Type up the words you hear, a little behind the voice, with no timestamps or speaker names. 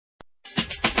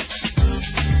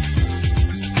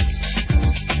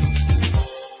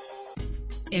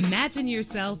Imagine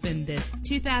yourself in this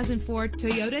 2004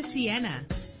 Toyota Sienna.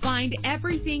 Find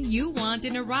everything you want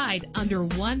in a ride under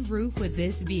one roof with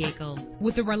this vehicle.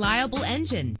 With a reliable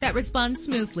engine that responds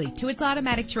smoothly to its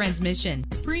automatic transmission,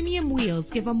 premium wheels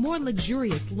give a more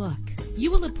luxurious look.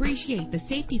 You will appreciate the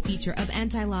safety feature of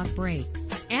anti-lock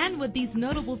brakes. And with these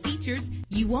notable features,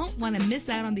 you won't want to miss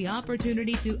out on the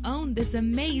opportunity to own this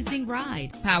amazing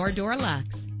ride. Power door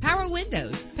locks, power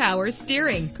windows, power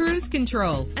steering, cruise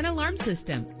control, an alarm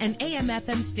system, an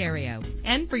AM/FM stereo.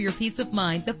 And for your peace of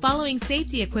mind, the following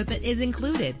safety equipment is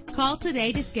included. Call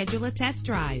today to schedule a test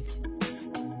drive.